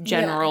the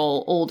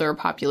general older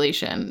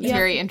population. It's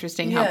very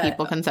interesting how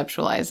people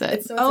conceptualize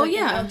it. It's an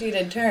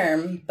outdated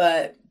term,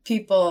 but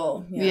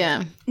people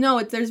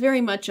no, there's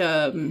very much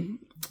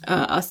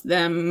us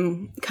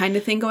them kind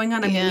of thing going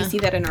on. I mean, we see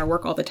that in our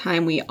work all the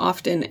time. We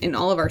often in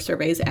all of our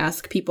surveys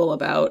ask people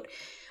about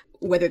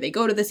whether they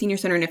go to the senior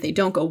center, and if they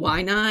don't go,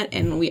 why not?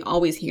 And we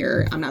always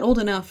hear, I'm not old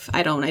enough,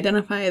 I don't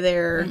identify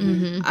there,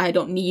 I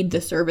don't need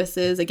the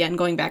services. Again,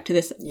 going back to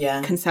this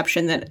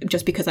conception that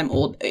just because I'm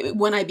old,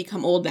 when I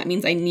become old, that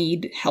means I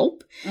need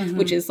help,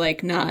 which is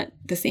not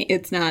the same,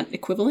 it's not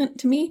equivalent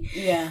to me.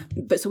 Yeah.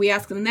 But so we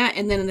ask them that,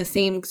 and then in the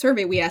same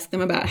survey, we ask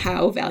them about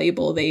how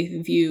valuable they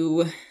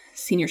view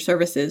senior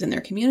services in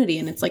their community,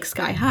 and it's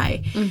sky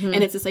high. And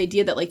it's this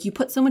idea that you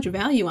put so much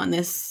value on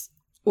this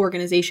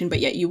organization, but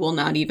yet you will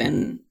not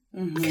even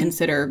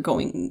consider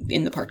going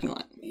in the parking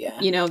lot.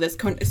 Yeah. This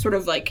sort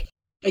of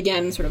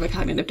again, sort of a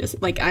cognitive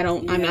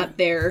I'm not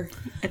there.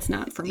 It's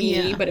not for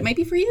me, but it might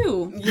be for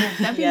you. Yeah.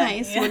 That'd be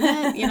nice,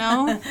 wouldn't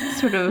it?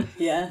 Sort of.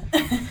 Yeah.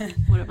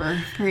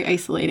 Whatever. Very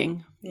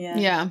isolating. Yeah.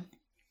 Yeah.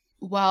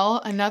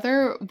 Well,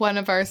 another one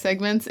of our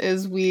segments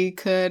is we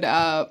could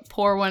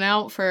pour one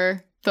out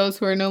for those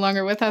who are no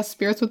longer with us,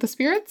 Spirits with the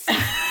Spirits.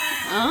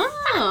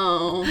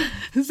 Oh.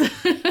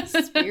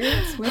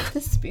 Spirits with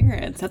the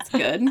Spirits. That's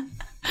good.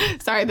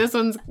 Sorry, this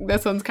one's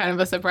kind of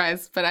a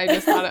surprise, but I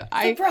just thought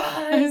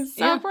surprise!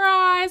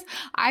 Surprise!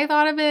 I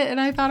thought of it, and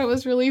I thought it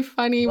was really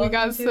funny. Welcome we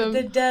got to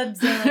the dead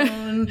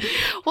zone.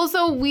 Well,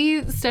 so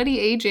we study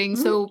aging,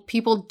 so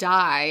people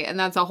die, and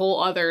that's a whole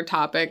other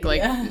topic,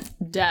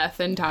 death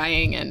and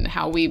dying, and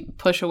how we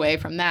push away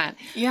from that.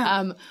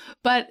 Yeah.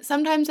 But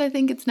sometimes I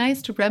think it's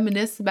nice to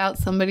reminisce about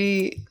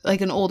somebody,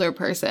 an older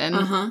person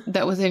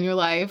that was in your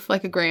life,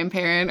 like a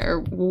grandparent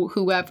or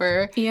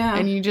whoever. Yeah.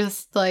 And you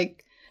just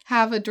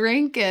have a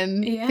drink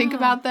and think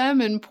about them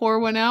and pour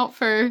one out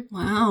for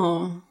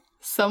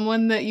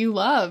someone that you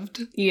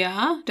loved.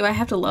 Yeah. Do I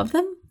have to love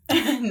them?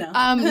 No.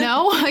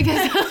 No, I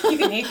guess. You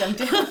can hate them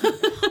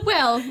too.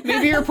 Well,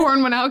 Maybe you're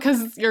pouring one out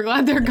because you're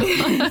glad they're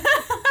gone.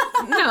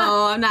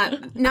 no, I'm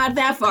not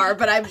that far,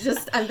 but I'm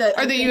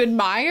Or that you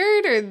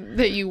admired or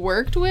that you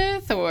worked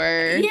with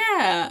or...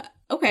 Yeah.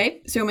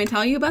 Okay. So am I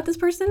telling you about this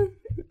person?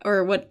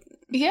 Or what?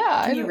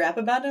 Yeah. Can you rap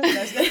about him?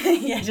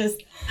 Yeah,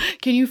 just...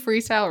 Can you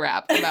freestyle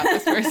rap about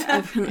this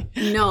person?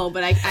 No,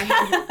 but I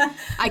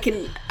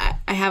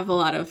have a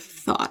lot of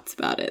thoughts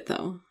about it,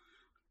 though,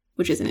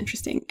 which isn't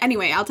interesting.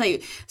 Anyway, I'll tell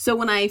you. So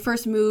when I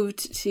first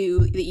moved to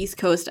the East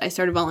Coast, I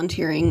started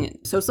volunteering.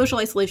 So social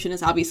isolation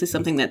is obviously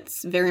something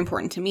that's very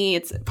important to me.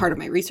 It's part of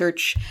my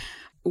research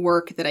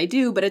work that I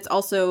do, but it's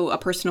also a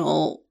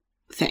personal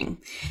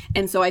thing.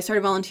 And so I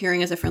started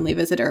volunteering as a friendly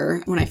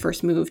visitor when I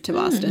first moved to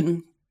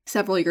Boston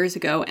several years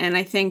ago. And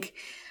I think,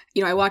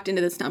 I walked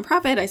into this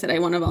nonprofit. I said, I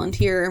want to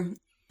volunteer.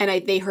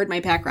 And they heard my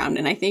background.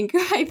 And I think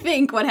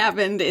what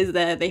happened is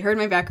that they heard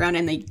my background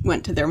and they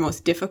went to their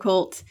most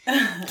difficult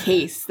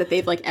case that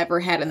they've ever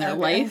had in their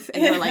life.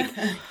 And they're like,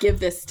 give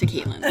this to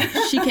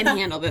Caitlin. She can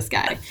handle this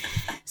guy.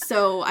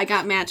 So I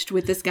got matched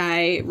with this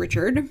guy,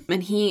 Richard.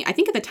 And he, I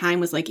think at the time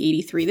was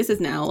 83. This is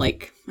now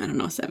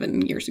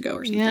 7 years ago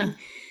or something. Yeah.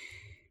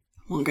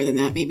 Longer than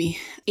that, maybe.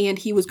 And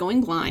he was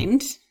going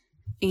blind.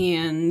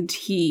 And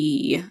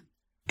he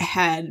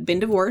had been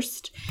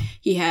divorced.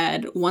 He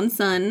had one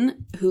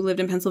son who lived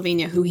in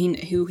Pennsylvania who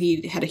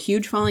he had a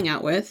huge falling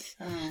out with,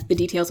 the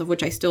details of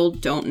which I still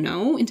don't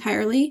know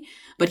entirely,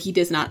 but he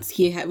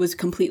was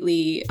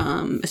completely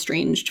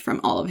estranged from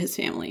all of his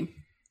family.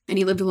 And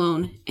he lived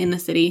alone in the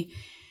city.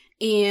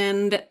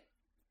 And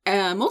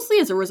mostly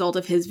as a result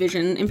of his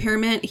vision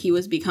impairment, he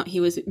was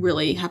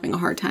really having a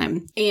hard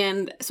time.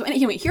 And so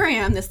anyway, here I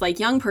am, this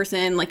young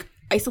person,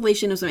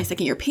 isolation was my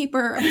second year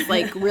paper. I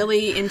was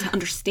really into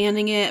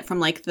understanding it from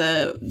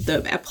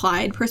the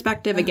applied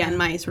perspective. Again,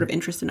 my sort of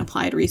interest in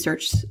applied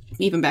research,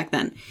 even back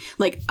then.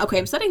 Okay,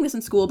 I'm studying this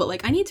in school, but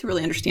I need to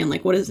really understand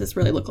what does this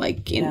really look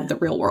like in the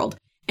real world?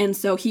 And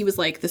so he was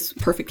this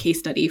perfect case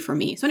study for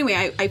me. So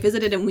anyway, I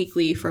visited him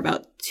weekly for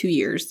about 2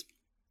 years.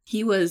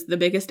 He was the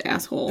biggest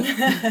asshole.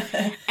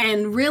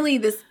 And really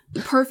this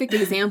perfect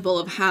example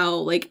of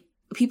how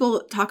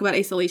people talk about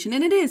isolation,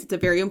 and it's a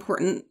very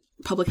important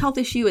public health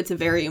issue. It's a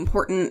very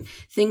important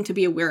thing to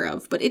be aware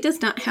of, but it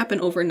does not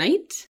happen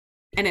overnight.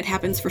 And it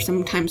happens for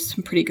sometimes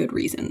some pretty good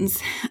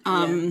reasons.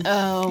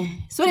 So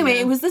anyway,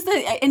 it was this,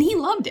 and he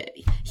loved it.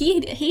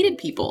 He hated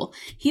people.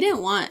 He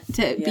didn't want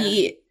to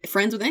be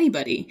friends with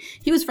anybody.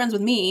 He was friends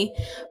with me,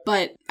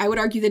 but I would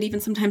argue that even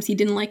sometimes he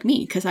didn't like me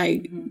because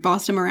I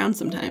bossed him around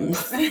sometimes.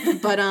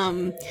 But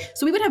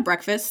so we would have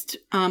breakfast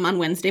on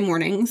Wednesday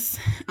mornings.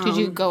 Did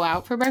you go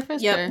out for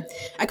breakfast? Yep. Or?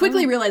 I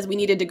quickly realized we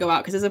needed to go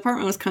out because his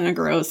apartment was kind of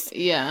gross.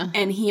 Yeah.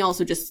 And he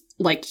also just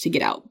liked to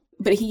get out.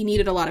 But he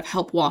needed a lot of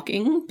help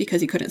walking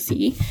because he couldn't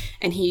see.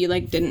 And he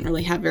didn't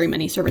really have very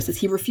many services.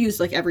 He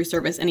refused every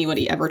service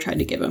anybody ever tried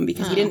to give him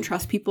because he didn't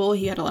trust people.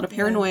 He had a lot of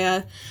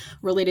paranoia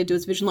related to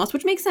his vision loss,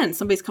 which makes sense.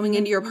 Somebody's coming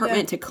into your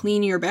apartment to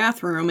clean your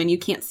bathroom and you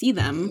can't see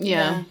them.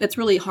 Yeah. That's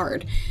really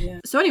hard. Yeah.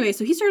 So anyway,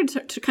 so he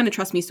started to kind of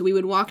trust me. So we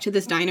would walk to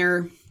this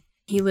diner.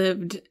 He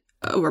lived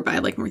over by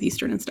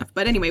Northeastern and stuff.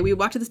 But anyway, we would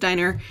walk to this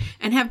diner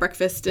and have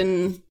breakfast,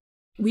 and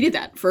we did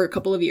that for a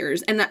couple of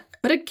years.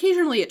 But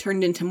occasionally it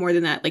turned into more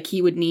than that.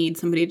 He would need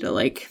somebody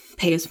to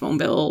pay his phone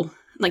bill,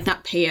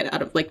 not pay it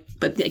out of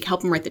but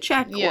help him write the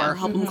check or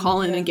help him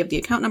call in and give the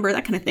account number,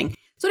 that kind of thing.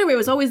 So anyway, it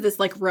was always this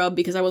rub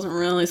because I wasn't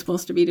really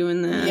supposed to be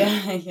doing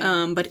that.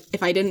 Yeah. But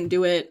if I didn't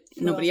do it,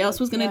 nobody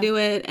else was going to do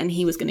it, and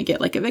he was going to get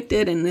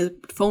evicted, and the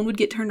phone would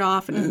get turned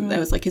off, and that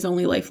was his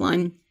only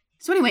lifeline.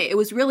 So anyway, it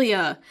was really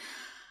a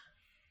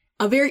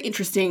very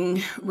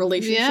interesting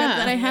relationship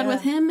that I had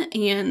with him,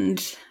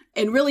 and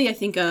really, I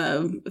think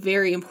a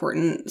very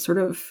important sort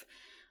of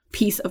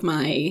piece of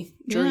my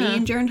journey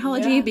in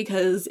gerontology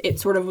because it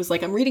sort of was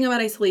I'm reading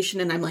about isolation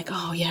and I'm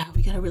oh yeah,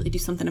 we got to really do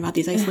something about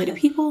these isolated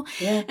people.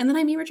 And then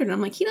I meet Richard and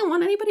I'm he don't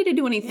want anybody to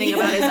do anything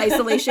about his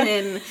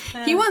isolation.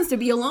 He wants to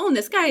be alone.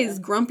 This guy is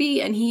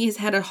grumpy and he has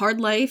had a hard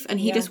life and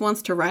he just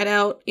wants to ride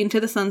out into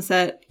the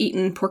sunset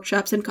eating pork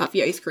chops and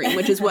coffee ice cream,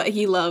 which is what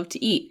he loved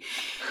to eat.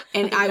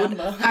 And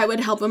I would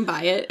help him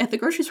buy it at the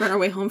grocery store on our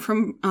way home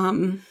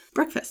from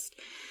breakfast.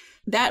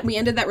 That we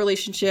ended that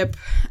relationship,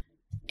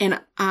 and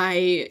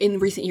I, in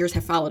recent years,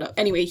 have followed up.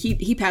 Anyway,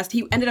 he passed.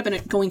 He ended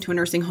up going to a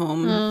nursing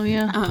home. Oh,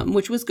 yeah.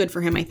 Which was good for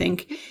him, I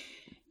think.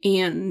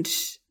 And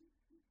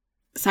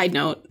side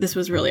note, this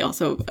was really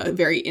also a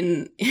very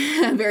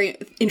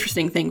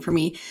interesting thing for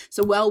me.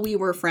 So while we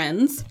were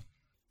friends,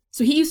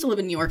 so he used to live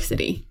in New York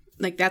City.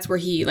 That's where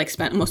he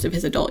spent most of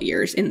his adult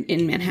years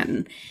in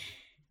Manhattan.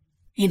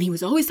 And he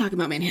was always talking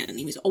about Manhattan.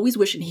 He was always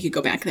wishing he could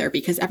go back there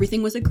because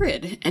everything was a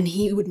grid. And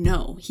he would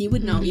know.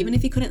 Even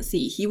if he couldn't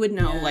see, he would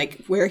know,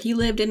 where he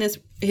lived in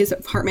his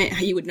apartment.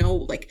 He would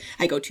know,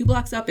 I go 2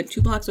 blocks up and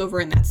 2 blocks over,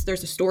 and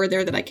there's a store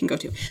there that I can go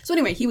to. So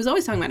anyway, he was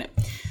always talking about it.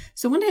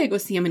 So one day I go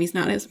see him, and he's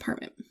not at his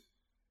apartment.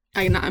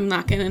 I'm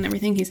knocking and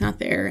everything. He's not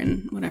there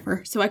and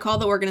whatever. So I call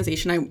the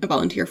organization I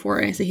volunteer for.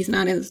 And I say, he's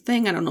not in his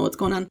thing. I don't know what's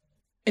going on.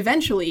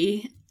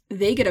 Eventually,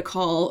 they get a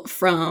call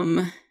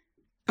from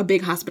a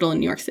big hospital in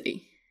New York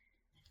City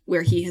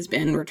where he has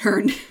been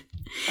returned.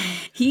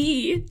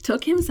 He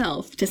took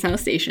himself to South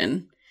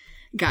Station,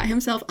 got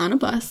himself on a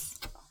bus,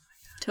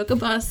 took a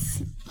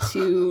bus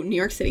to New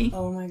York City.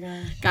 Oh my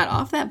gosh. Got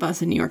off that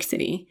bus in New York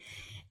City.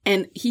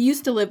 And he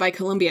used to live by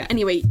Columbia.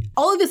 Anyway,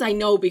 all of this I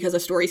know because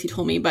of stories he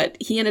told me, but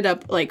he ended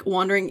up like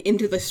wandering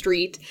into the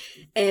street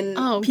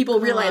and people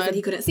realized that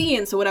he couldn't see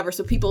and so whatever.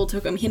 So people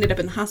took him. He ended up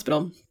in the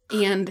hospital.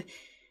 And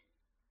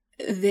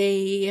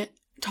they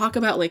talk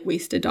about like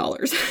wasted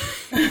dollars.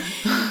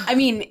 I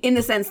mean, in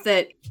the sense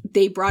that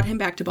they brought him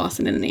back to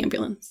Boston in an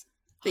ambulance.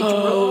 They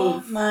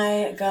drove. Oh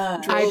my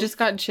God. I just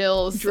got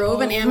chills. Drove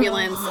an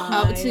ambulance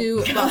up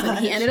to Boston.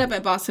 He ended up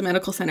at Boston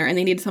Medical Center and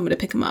they needed someone to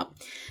pick him up.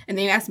 And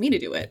they asked me to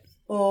do it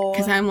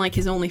because I'm like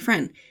his only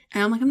friend.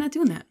 And I'm like, I'm not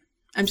doing that.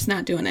 I'm just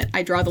not doing it.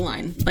 I draw the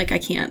line. Like, I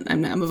can't.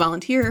 I'm a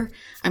volunteer.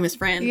 I'm his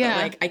friend. Yeah.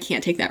 But, like, I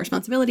can't take that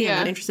responsibility. I'm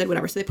not interested,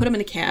 whatever. So they put him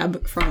in a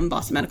cab from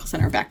Boston Medical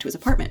Center back to his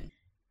apartment.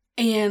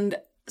 And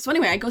so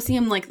anyway, I go see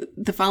him, like,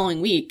 the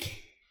following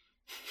week,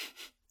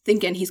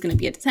 thinking he's going to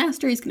be a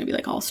disaster. He's going to be,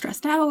 like, all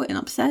stressed out and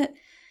upset.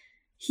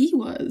 He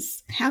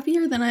was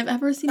happier than I've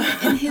ever seen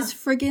him in his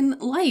friggin'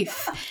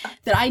 life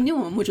that I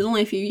knew him, which was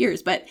only a few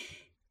years. But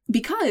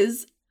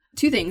because...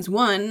 two things.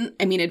 One,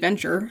 I mean,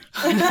 adventure,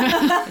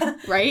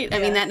 right? I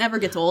mean, that never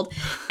gets old.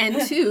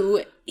 And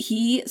two,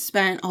 he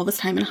spent all this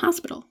time in a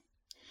hospital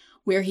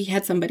where he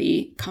had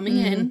somebody coming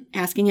in,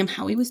 asking him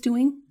how he was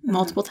doing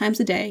multiple times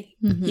a day.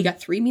 He got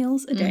 3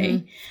 meals a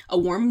day, a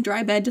warm,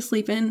 dry bed to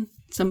sleep in,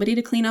 somebody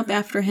to clean up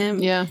after him.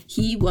 Yeah.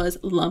 He was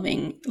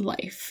loving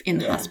life in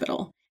the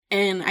hospital.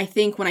 And I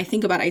think when I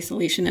think about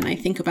isolation and I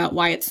think about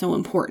why it's so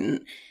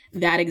important,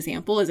 that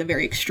example is a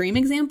very extreme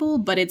example,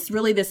 but it's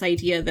really this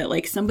idea that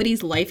like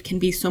somebody's life can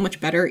be so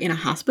much better in a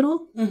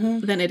hospital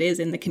than it is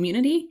in the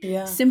community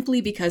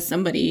simply because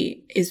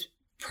somebody is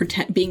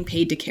being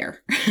paid to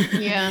care.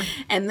 Yeah.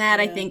 And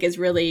that I think is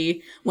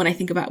really when I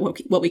think about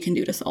what we can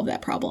do to solve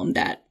that problem,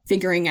 that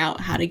figuring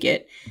out how to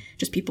get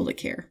just people to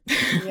care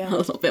a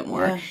little bit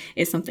more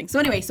is something. So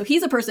anyway, so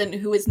he's a person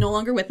who is no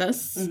longer with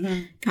us.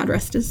 God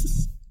rest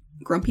his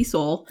grumpy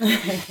soul.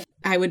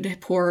 I would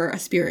pour a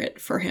spirit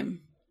for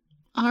him.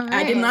 All right.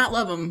 I did not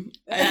love him,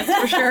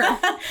 that's for sure.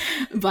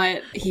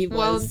 But he was...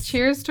 Well,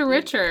 cheers to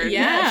Richard.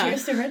 Yeah.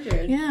 Cheers to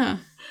Richard. Yeah.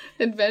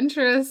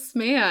 Adventurous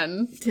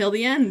man. Till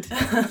the end.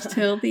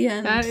 Till the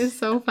end. That is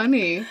so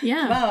funny.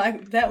 Yeah. Wow,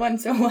 that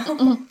went so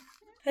well.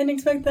 I didn't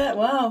expect that.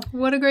 Wow.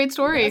 What a great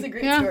story. That was a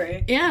great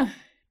story. Yeah.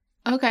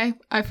 Okay.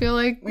 I feel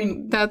like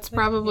that's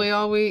probably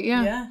all we...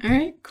 Yeah. All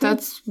right. Cool.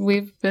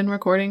 We've been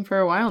recording for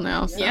a while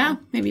now. So Yeah.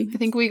 Maybe. I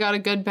think we got a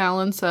good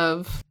balance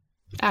of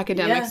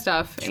academic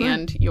stuff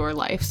and your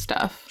life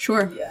stuff.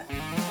 Sure. Yeah.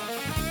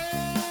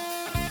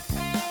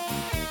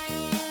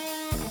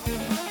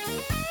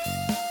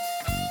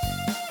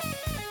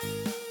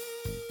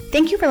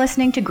 Thank you for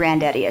listening to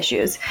Granddaddy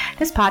Issues.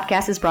 This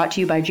podcast is brought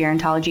to you by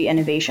Gerontology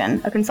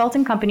Innovation, a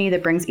consulting company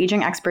that brings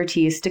aging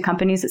expertise to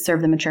companies that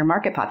serve the mature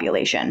market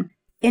population.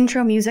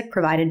 Intro music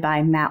provided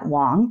by Matt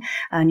Wong,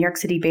 a New York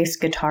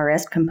City-based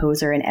guitarist,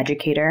 composer, and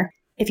educator.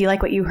 If you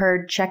like what you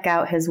heard, check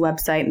out his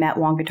website,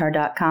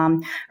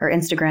 mattwongguitar.com, or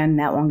Instagram,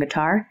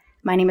 mattwongguitar.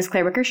 My name is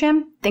Claire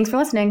Wickersham. Thanks for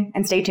listening,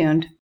 and stay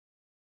tuned.